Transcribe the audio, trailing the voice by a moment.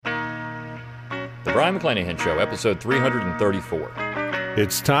The Brian McClanahan Show, episode 334.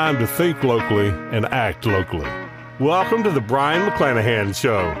 It's time to think locally and act locally. Welcome to the Brian McClanahan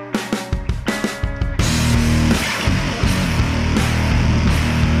Show.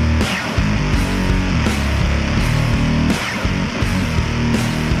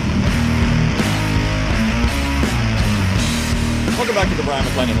 Welcome back to the Brian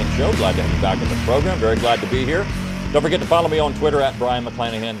McClanahan Show. Glad to have you back in the program. Very glad to be here. Don't forget to follow me on Twitter at Brian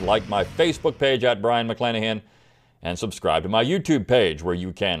McClanahan, like my Facebook page at Brian McClanahan, and subscribe to my YouTube page where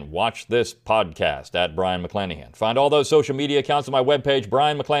you can watch this podcast at Brian McClanahan. Find all those social media accounts on my webpage,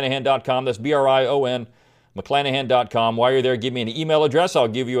 brianmcclanahan.com. That's BRION, McClanahan.com. While you're there, give me an email address. I'll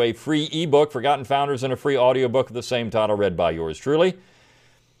give you a free ebook, Forgotten Founders, and a free audiobook of the same title read by yours truly.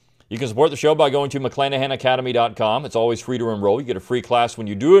 You can support the show by going to McClanahanacademy.com. It's always free to enroll. You get a free class when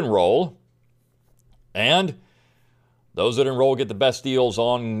you do enroll. And those that enroll get the best deals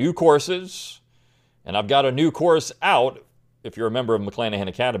on new courses. And I've got a new course out. If you're a member of McClanahan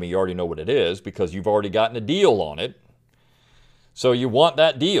Academy, you already know what it is because you've already gotten a deal on it. So you want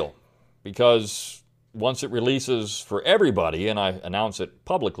that deal because once it releases for everybody, and I announce it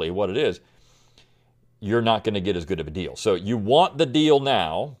publicly what it is, you're not going to get as good of a deal. So you want the deal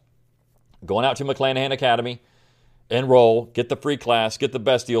now. Going out to McClanahan Academy, enroll, get the free class, get the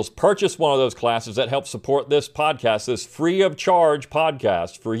best deals, purchase one of those classes that helps support this podcast, this free of charge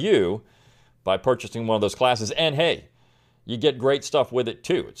podcast for you by purchasing one of those classes. And hey, you get great stuff with it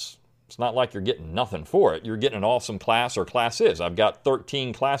too. It's not like you're getting nothing for it. You're getting an awesome class or classes. I've got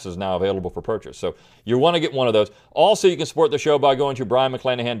 13 classes now available for purchase. So you want to get one of those. Also, you can support the show by going to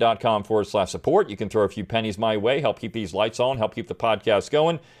brianmcclanahan.com/support. You can throw a few pennies my way, help keep these lights on, help keep the podcast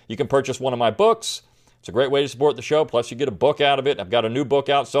going. You can purchase one of my books. It's a great way to support the show. Plus, you get a book out of it. I've got a new book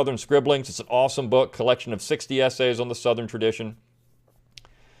out, Southern Scribblings. It's an awesome book, collection of 60 essays on the Southern tradition.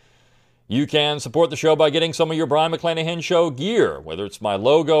 You can support the show by getting some of your Brian McClanahan Show gear, whether it's my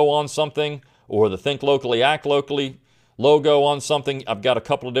logo on something or the Think Locally, Act Locally logo on something. I've got a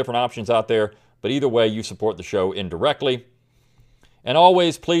couple of different options out there, but either way, you support the show indirectly. And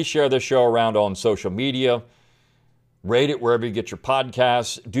always, please share this show around on social media. Rate it wherever you get your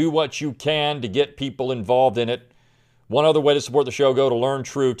podcasts. Do what you can to get people involved in it. One other way to support the show, go to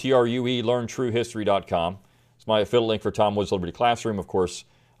LearnTrue, T-R-U-E, LearnTrueHistory.com. It's my affiliate link for Tom Woods Liberty Classroom. Of course,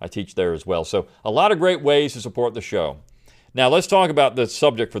 I teach there as well. So a lot of great ways to support the show. Now, let's talk about the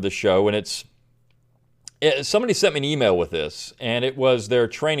subject for the show. And somebody sent me an email with this, and it was their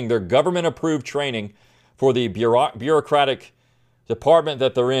training, their government-approved training for the bureaucratic department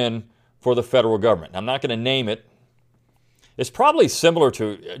that they're in for the federal government. I'm not going to name it. It's probably similar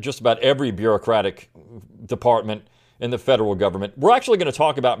to just about every bureaucratic department in the federal government. We're actually going to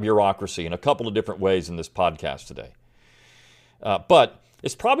talk about bureaucracy in a couple of different ways in this podcast today. But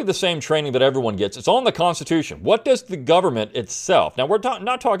it's probably the same training that everyone gets. It's on the Constitution. What does the government itself... Now, we're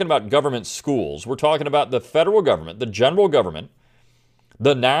not talking about government schools. We're talking about the federal government, the general government,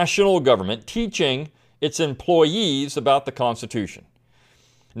 the national government teaching its employees about the Constitution.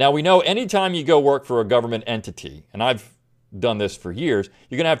 Now, we know anytime you go work for a government entity, and I've done this for years,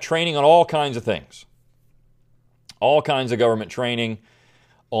 you're going to have training on all kinds of things. All kinds of government training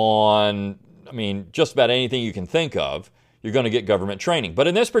on, just about anything you can think of, you're going to get government training. But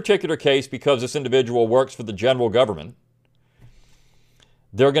in this particular case, because this individual works for the general government,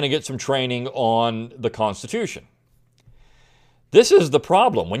 they're going to get some training on the Constitution. This is the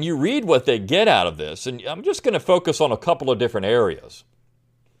problem. When you read what they get out of this, and I'm just going to focus on a couple of different areas,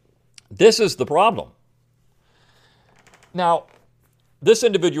 this is the problem. Now, this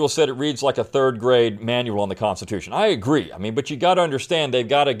individual said it reads like a third grade manual on the Constitution. I agree. But you got to understand they've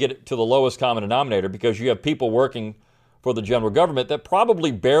got to get it to the lowest common denominator because you have people working for the general government that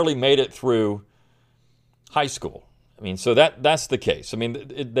probably barely made it through high school. So that's the case.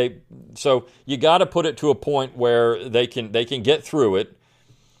 So you got to put it to a point where they can get through it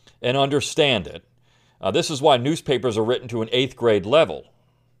and understand it. This is why newspapers are written to an 8th grade level.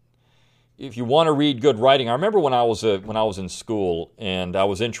 If you want to read good writing, I remember when I was in school and I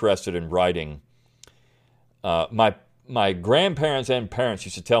was interested in writing. My grandparents and parents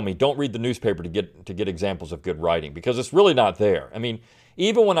used to tell me, "Don't read the newspaper to get examples of good writing because it's really not there."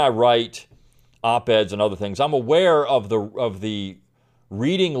 Even when I write op-eds and other things, I'm aware of the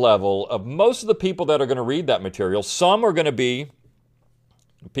reading level of most of the people that are going to read that material. Some are going to be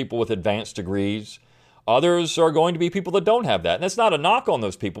people with advanced degrees. Others are going to be people that don't have that. And it's not a knock on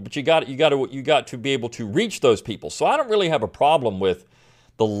those people, but you got to be able to reach those people. So I don't really have a problem with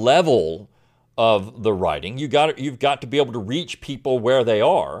the level of the writing. You've got to be able to reach people where they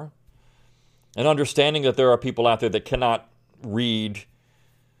are, and understanding that there are people out there that cannot read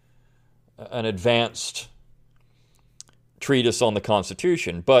an advanced treatise on the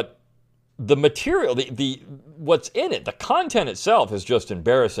Constitution, but the material, the what's in it, the content itself is just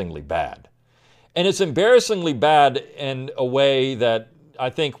embarrassingly bad. And it's embarrassingly bad in a way that I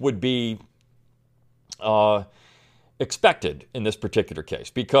think would be expected in this particular case,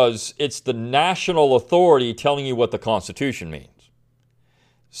 because it's the national authority telling you what the Constitution means.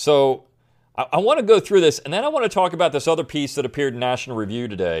 So I want to go through this, and then I want to talk about this other piece that appeared in National Review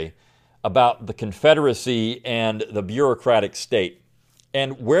today about the Confederacy and the bureaucratic state,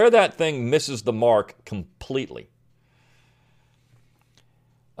 and where that thing misses the mark completely.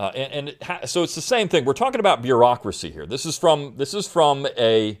 So it's the same thing. We're talking about bureaucracy here. This is from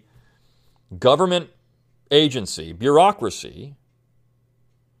a government agency, bureaucracy,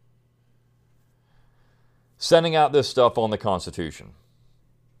 sending out this stuff on the Constitution.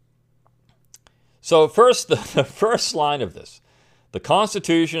 So first, the first line of this: the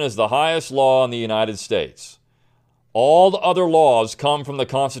Constitution is the highest law in the United States. All the other laws come from the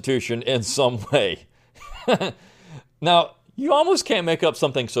Constitution in some way. Now, you almost can't make up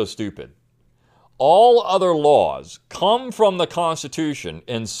something so stupid. All other laws come from the Constitution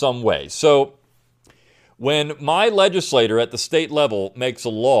in some way. So when my legislator at the state level makes a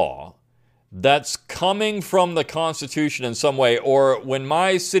law that's coming from the Constitution in some way, or when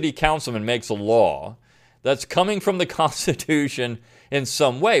my city councilman makes a law that's coming from the Constitution in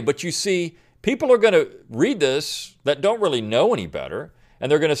some way. But you see, people are going to read this that don't really know any better, and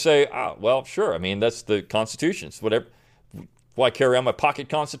they're going to say, well, sure, I mean, that's the Constitution. It's whatever. Why carry around my pocket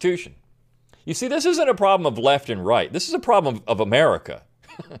Constitution? You see, this isn't a problem of left and right. This is a problem of America.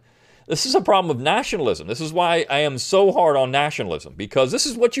 This is a problem of nationalism. This is why I am so hard on nationalism, because this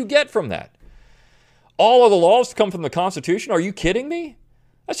is what you get from that. All of the laws come from the Constitution? Are you kidding me?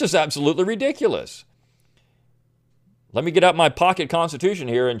 That's just absolutely ridiculous. Let me get out my pocket Constitution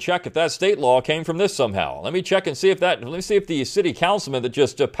here and check if that state law came from this somehow. Let me check and see if the city councilman that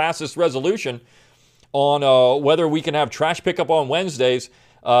just passed this resolution on whether we can have trash pickup on Wednesdays,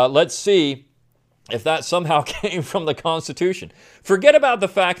 let's see if that somehow came from the Constitution. Forget about the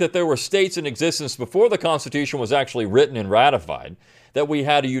fact that there were states in existence before the Constitution was actually written and ratified, that we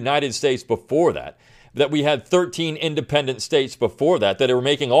had a United States before that we had 13 independent states before that were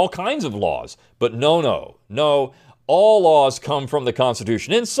making all kinds of laws. But no, all laws come from the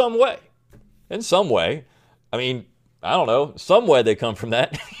Constitution in some way. In some way. I mean, I don't know, some way they come from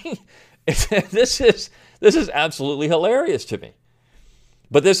that. This is absolutely hilarious to me.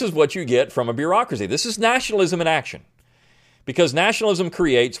 But this is what you get from a bureaucracy. This is nationalism in action. Because nationalism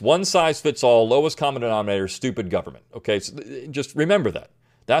creates one-size-fits-all, lowest common denominator, stupid government. Okay, so just remember that.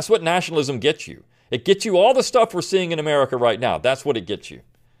 That's what nationalism gets you. It gets you all the stuff we're seeing in America right now. That's what it gets you.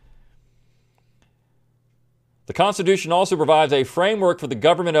 The Constitution also provides a framework for the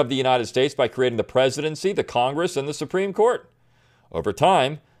government of the United States by creating the presidency, the Congress, and the Supreme Court. Over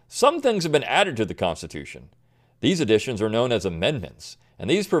time, some things have been added to the Constitution. These additions are known as amendments, and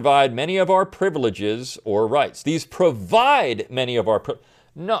these provide many of our privileges or rights. These provide many of our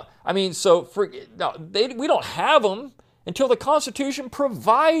we don't have them until the Constitution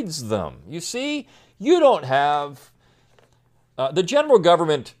provides them. You see, you don't have the general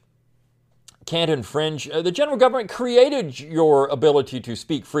government can't infringe. The general government created your ability to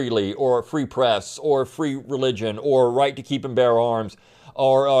speak freely, or free press, or free religion, or right to keep and bear arms,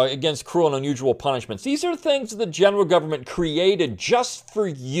 or against cruel and unusual punishments. These are things the general government created just for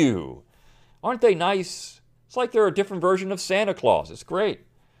you. Aren't they nice? It's like they're a different version of Santa Claus. It's great.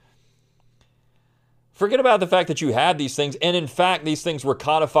 Forget about the fact that you had these things, and in fact, these things were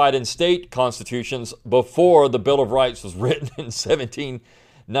codified in state constitutions before the Bill of Rights was written in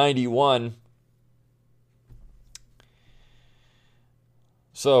 1791.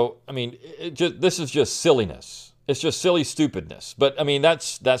 So, I mean, this is just silliness. It's just silly stupidness. But, I mean,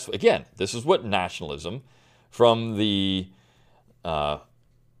 that's again, this is what nationalism from the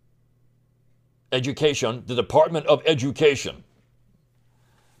education, the Department of Education.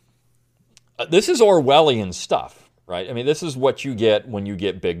 This is Orwellian stuff, right? I mean, this is what you get when you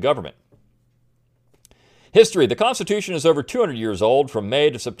get big government. History. The Constitution is over 200 years old. From May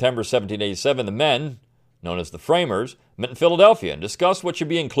to September 1787, the men, known as the framers, met in Philadelphia and discussed what should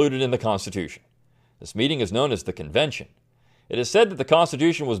be included in the Constitution. This meeting is known as the Convention. It is said that the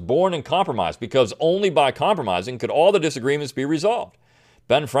Constitution was born in compromise because only by compromising could all the disagreements be resolved.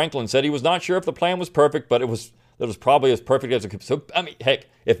 Ben Franklin said he was not sure if the plan was perfect, but it was probably as perfect as it could. So, I mean, heck,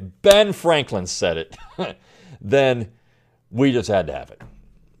 if Ben Franklin said it, then we just had to have it.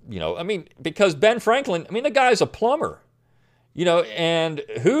 You know, I mean, because Ben Franklin, I mean, the guy's a plumber. You know, and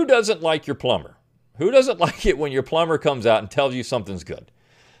who doesn't like your plumber? Who doesn't like it when your plumber comes out and tells you something's good?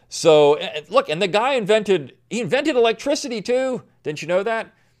 So, look, and the guy invented electricity too. Didn't you know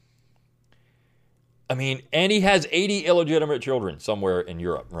that? I mean, and he has 80 illegitimate children somewhere in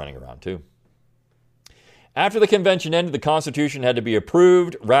Europe running around too. After the convention ended, the Constitution had to be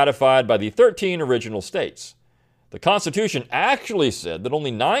approved, ratified by the 13 original states. The Constitution actually said that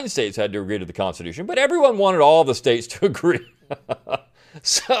only 9 states had to agree to the Constitution, but everyone wanted all the states to agree.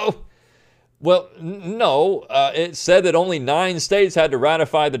 So, well, no, it said that only 9 states had to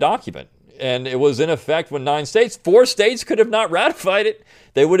ratify the document. And it was in effect when 9 states, 4 states could have not ratified it.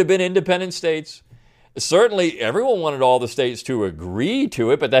 They would have been independent states. Certainly, everyone wanted all the states to agree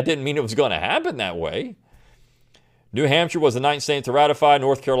to it, but that didn't mean it was going to happen that way. New Hampshire was the 9th state to ratify.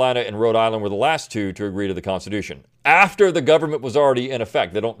 North Carolina and Rhode Island were the last 2 to agree to the Constitution. After the government was already in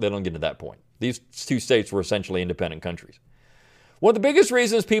effect. They don't get to that point. These 2 states were essentially independent countries. One of the biggest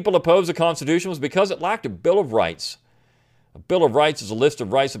reasons people opposed the Constitution was because it lacked a Bill of Rights. A Bill of Rights is a list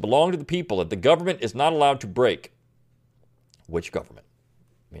of rights that belong to the people that the government is not allowed to break. Which government?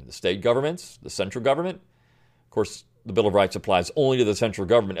 I mean, the state governments, the central government. Of course, the Bill of Rights applies only to the central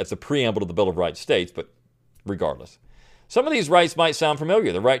government as the preamble to the Bill of Rights states, but regardless. Some of these rights might sound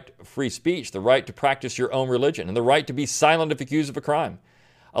familiar. The right to free speech, the right to practice your own religion, and the right to be silent if accused of a crime.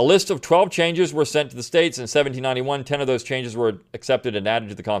 A list of 12 changes were sent to the states in 1791. 10 of those changes were accepted and added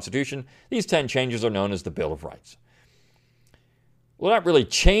to the Constitution. These 10 changes are known as the Bill of Rights. Well, not really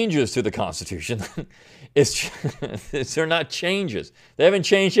changes to the Constitution. They're not changes. They haven't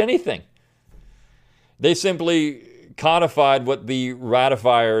changed anything. They simply codified what the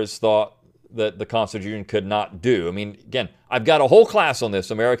ratifiers thought that the Constitution could not do. I mean, again, I've got a whole class on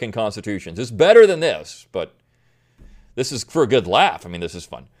this, American Constitutions. It's better than this, but this is for a good laugh. I mean, this is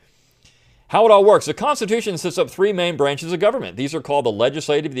fun. How it all works. The Constitution sets up 3 main branches of government. These are called the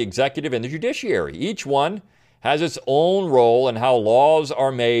legislative, the executive, and the judiciary. Each one has its own role in how laws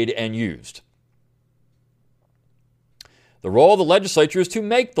are made and used. The role of the legislature is to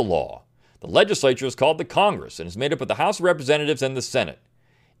make the law. The legislature is called the Congress and is made up of the House of Representatives and the Senate.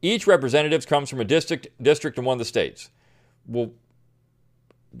 Each representative comes from a district in one of the states. Well,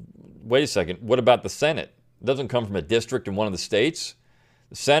 wait a second. What about the Senate? It doesn't come from a district in one of the states.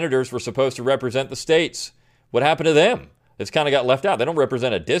 The senators were supposed to represent the states. What happened to them? It's kind of got left out. They don't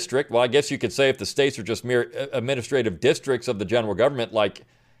represent a district. Well, I guess you could say if the states are just mere administrative districts of the general government, like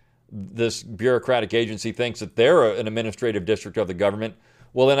this bureaucratic agency thinks that they're an administrative district of the government,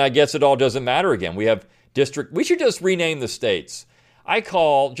 well, then I guess it all doesn't matter again. We have district. We should just rename the states.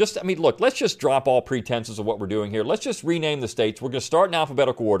 Look, let's just drop all pretenses of what we're doing here. Let's just rename the states. We're going to start in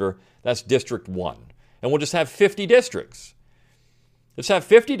alphabetical order. That's District 1. And we'll just have 50 districts. Let's have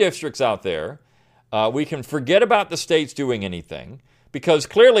 50 districts out there. We can forget about the states doing anything because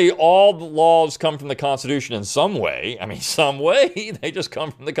clearly all the laws come from the Constitution in some way. I mean, some way. They just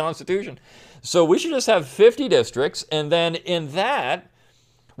come from the Constitution. So we should just have 50 districts. And then in that,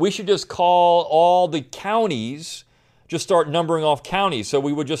 we should just call all the counties, just start numbering off counties. So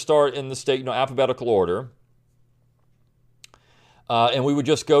we would just start in the state, alphabetical order. And we would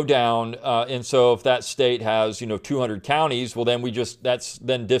just go down. And so if that state has, 200 counties, well, then that's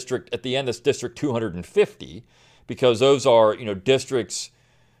district, at the end, that's district 250, because those are, districts,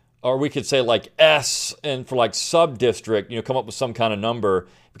 or we could say like S, and for like sub-district, come up with some kind of number,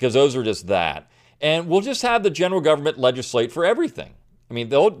 because those are just that. And we'll just have the general government legislate for everything. I mean,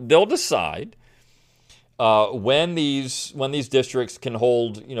 they'll decide when these districts can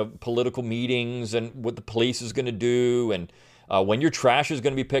hold, political meetings and what the police is going to do and when your trash is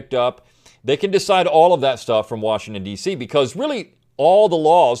going to be picked up. They can decide all of that stuff from Washington, D.C. because really all the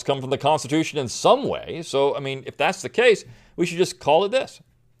laws come from the Constitution in some way. So, I mean, if that's the case, we should just call it this.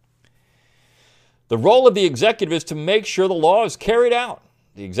 The role of the executive is to make sure the law is carried out.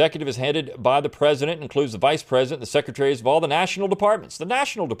 The executive is headed by the president, includes the vice president, the secretaries of all the national departments. The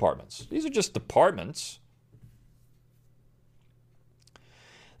national departments. These are just departments.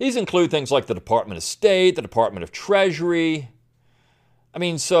 These include things like the Department of State, the Department of Treasury. I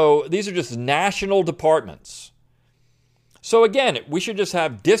mean, so these are just national departments. So again, we should just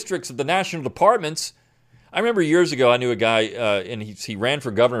have districts of the national departments. I remember years ago, I knew a guy, and he ran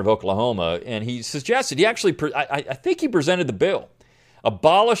for governor of Oklahoma, and he suggested, I think he presented the bill,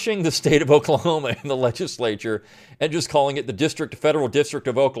 abolishing the state of Oklahoma in the legislature and just calling it the Federal District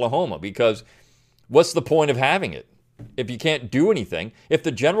of Oklahoma, because what's the point of having it if you can't do anything? If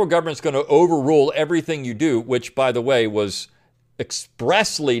the general government's going to overrule everything you do, which, by the way, was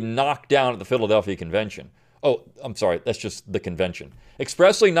expressly knocked down at the Philadelphia Convention. Oh, I'm sorry, that's just the convention.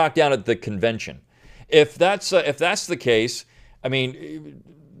 Expressly knocked down at the convention. If that's the case, I mean,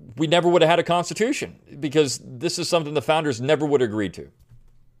 we never would have had a constitution, because this is something the founders never would have agreed to.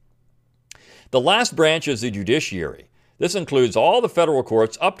 The last branch is the judiciary. This includes all the federal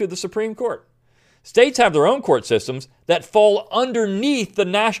courts up to the Supreme Court. States have their own court systems that fall underneath the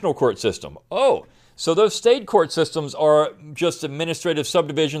national court system. Oh, so those state court systems are just administrative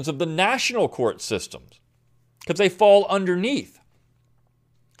subdivisions of the national court systems because they fall underneath.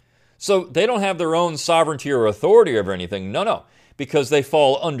 So they don't have their own sovereignty or authority over anything. No, because they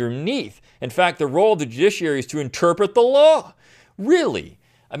fall underneath. In fact, the role of the judiciary is to interpret the law. Really?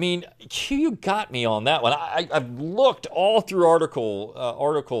 I mean, you got me on that one. I've looked all through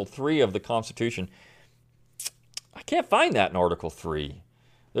Article 3 of the Constitution. I can't find that in Article 3.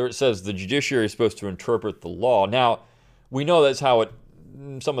 There it says the judiciary is supposed to interpret the law. Now, we know that's how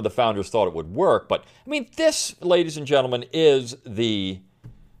some of the founders thought it would work, but I mean, this, ladies and gentlemen, is a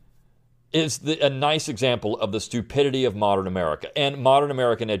nice example of the stupidity of modern America and modern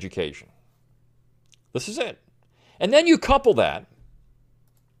American education. This is it. And then you couple that.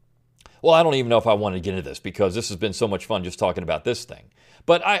 Well, I don't even know if I want to get into this because this has been so much fun just talking about this thing.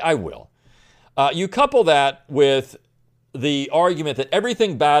 But I will. You couple that with the argument that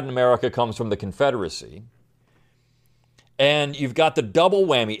everything bad in America comes from the Confederacy. And you've got the double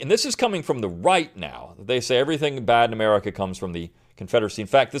whammy. And this is coming from the right now. They say everything bad in America comes from the Confederacy. In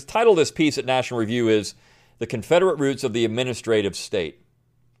fact, the title of this piece at National Review is The Confederate Roots of the Administrative State.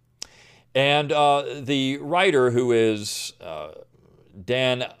 And the writer, who is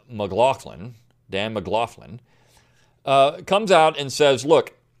Dan McLaughlin, comes out and says,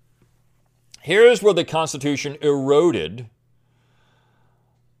 look, here's where the Constitution eroded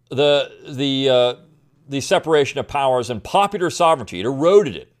the separation of powers and popular sovereignty. It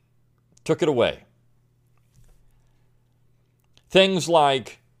eroded it, took it away. Things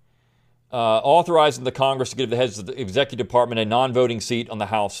like authorizing the Congress to give the heads of the executive department a non-voting seat on the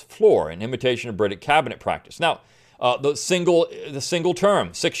House floor, an imitation of British cabinet practice. Now, the single term,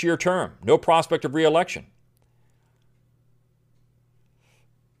 6-year term, no prospect of re-election.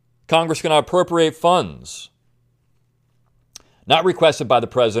 Congress cannot appropriate funds not requested by the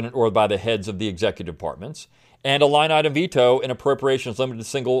president or by the heads of the executive departments, and a line item veto in appropriations limited to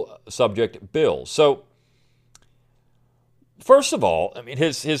single subject bills. So, first of all, I mean,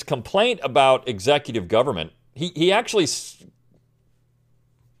 his complaint about executive government, he actually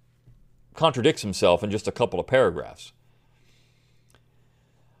contradicts himself in just a couple of paragraphs.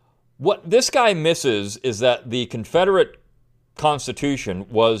 What this guy misses is that the Confederate Constitution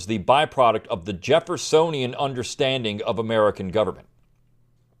was the byproduct of the Jeffersonian understanding of American government,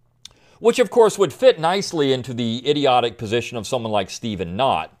 which of course would fit nicely into the idiotic position of someone like Stephen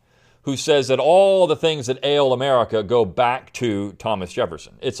Knott, who says that all the things that ail America go back to Thomas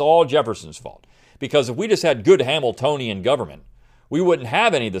Jefferson. It's all Jefferson's fault. Because if we just had good Hamiltonian government, we wouldn't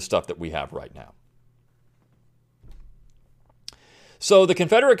have any of the stuff that we have right now. So the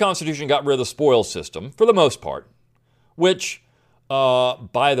Confederate Constitution got rid of the spoils system, for the most part, which,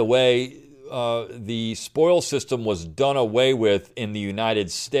 by the way, the spoils system was done away with in the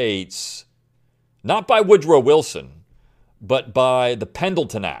United States, not by Woodrow Wilson, but by the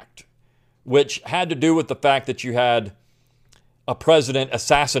Pendleton Act, which had to do with the fact that you had a president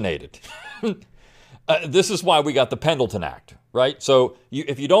assassinated. This is why we got the Pendleton Act, right? So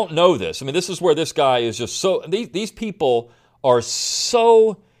if you don't know this, I mean, this is where this guy is just so, these people are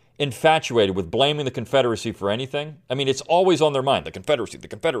so infatuated with blaming the Confederacy for anything. I mean, it's always on their mind, the Confederacy,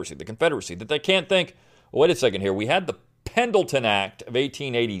 that they can't think, well, wait a second here, we had the Pendleton Act of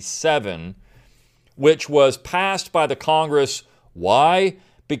 1887, which was passed by the Congress. Why?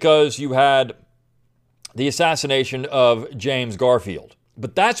 Because you had the assassination of James Garfield.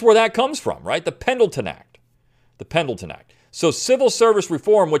 But that's where that comes from, right? The Pendleton Act. The Pendleton Act. So civil service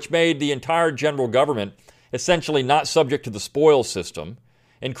reform, which made the entire general government essentially not subject to the spoils system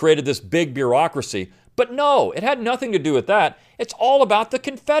and created this big bureaucracy. But no, it had nothing to do with that. It's all about the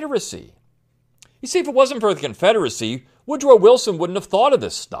Confederacy. You see, if it wasn't for the Confederacy, Woodrow Wilson wouldn't have thought of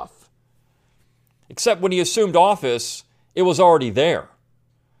this stuff. Except when he assumed office, it was already there.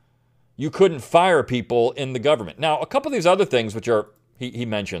 You couldn't fire people in the government. Now, a couple of these other things which are he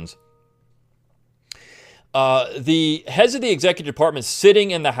mentions. The heads of the executive department sitting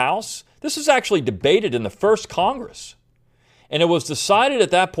in the House, this was actually debated in the first Congress. And it was decided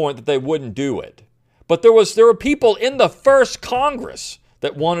at that point that they wouldn't do it. But there were people in the first Congress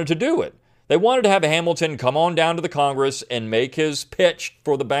that wanted to do it. They wanted to have Hamilton come on down to the Congress and make his pitch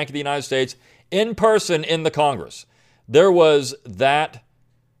for the Bank of the United States in person in the Congress. There was that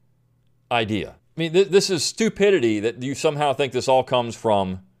idea. I mean, this is stupidity that you somehow think this all comes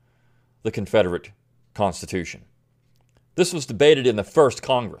from the Confederate Constitution. This was debated in the first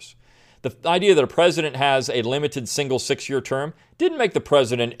Congress. The idea that a president has a limited single 6-year term didn't make the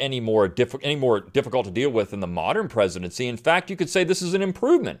president any more difficult to deal with in the modern presidency. In fact, you could say this is an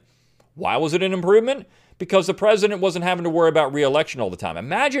improvement. Why was it an improvement? Because the president wasn't having to worry about re-election all the time.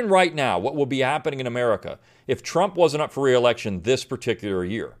 Imagine right now what would be happening in America if Trump wasn't up for re-election this particular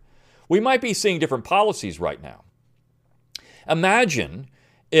year. We might be seeing different policies right now. Imagine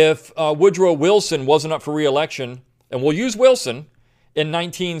if Woodrow Wilson wasn't up for re-election, and we'll use Wilson, in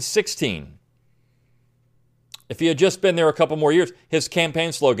 1916. If he had just been there a couple more years, his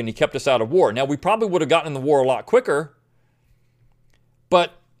campaign slogan, he kept us out of war. Now, we probably would have gotten in the war a lot quicker,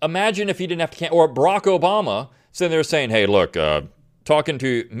 but imagine if he didn't have to, or Barack Obama sitting there saying, hey, look, talking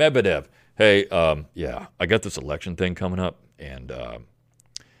to Medvedev, hey, yeah, I got this election thing coming up, and,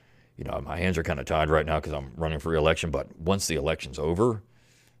 my hands are kind of tied right now because I'm running for re-election, but once the election's over,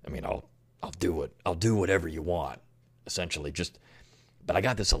 I'll do it. I'll do whatever you want, essentially, but I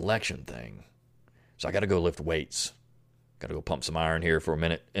got this election thing, so I got to go lift weights. Got to go pump some iron here for a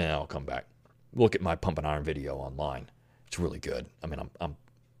minute, and I'll come back. Look at my pumping iron video online. It's really good. I'm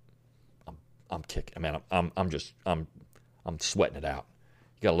kicking. I'm sweating it out.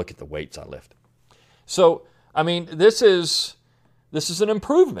 You got to look at the weights I lift. So, this is an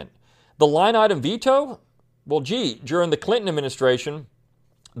improvement. The line item veto, well, during the Clinton administration,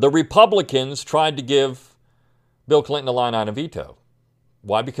 the Republicans tried to give Bill Clinton a line item veto.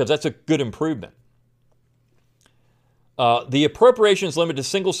 Why? Because that's a good improvement. The appropriations limit to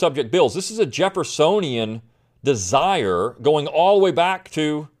single subject bills. This is a Jeffersonian desire going all the way back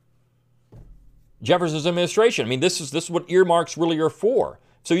to Jefferson's administration. This is what earmarks really are for.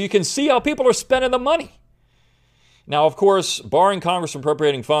 So you can see how people are spending the money. Now, of course, barring Congress from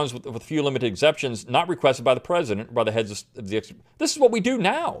appropriating funds with a few limited exceptions, not requested by the president or by the heads of the executive. This is what we do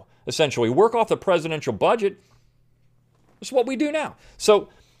now, essentially. Work off the presidential budget. This is what we do now. So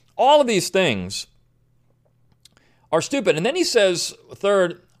all of these things are stupid. And then he says,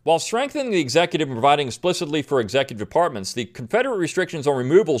 third, while strengthening the executive and providing explicitly for executive departments, the Confederate restrictions on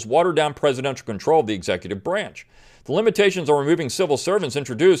removals watered down presidential control of the executive branch. The limitations on removing civil servants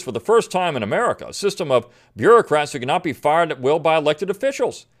introduced for the first time in America a system of bureaucrats who cannot be fired at will by elected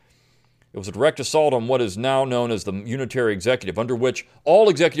officials. It was a direct assault on what is now known as the unitary executive, under which all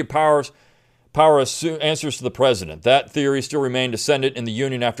executive power answers to the president. That theory still remained ascendant in the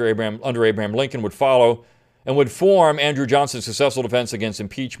Union under Abraham Lincoln would follow and would form Andrew Johnson's successful defense against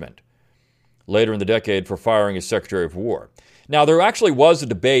impeachment later in the decade for firing as Secretary of War. Now, there actually was a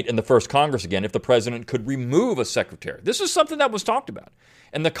debate in the first Congress again if the president could remove a secretary. This is something that was talked about.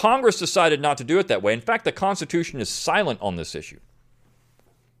 And the Congress decided not to do it that way. In fact, the Constitution is silent on this issue.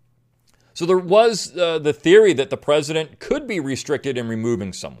 So there was the theory that the president could be restricted in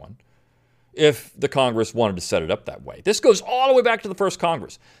removing someone if the Congress wanted to set it up that way. This goes all the way back to the first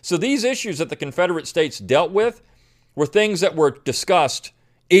Congress. So these issues that the Confederate states dealt with were things that were discussed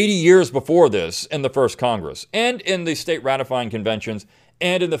 80 years before this in the first Congress and in the state ratifying conventions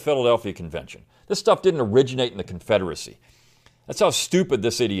and in the Philadelphia Convention. This stuff didn't originate in the Confederacy. That's how stupid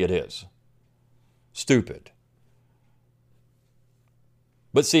this idiot is. Stupid.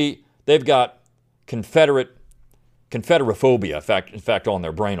 But see, they've got Confederophobia, in fact, on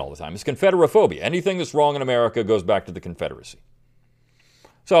their brain all the time. It's Confederophobia. Anything that's wrong in America goes back to the Confederacy.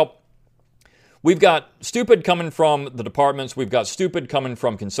 So we've got stupid coming from the departments. We've got stupid coming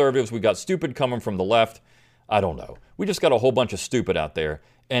from conservatives. We've got stupid coming from the left. I don't know. We just got a whole bunch of stupid out there,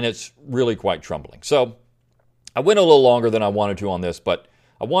 and it's really quite troubling. So I went a little longer than I wanted to on this, but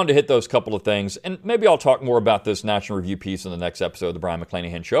I wanted to hit those couple of things, and maybe I'll talk more about this National Review piece in the next episode of the Brian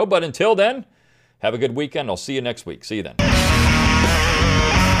McClanahan Show. But until then, have a good weekend. I'll see you next week. See you then.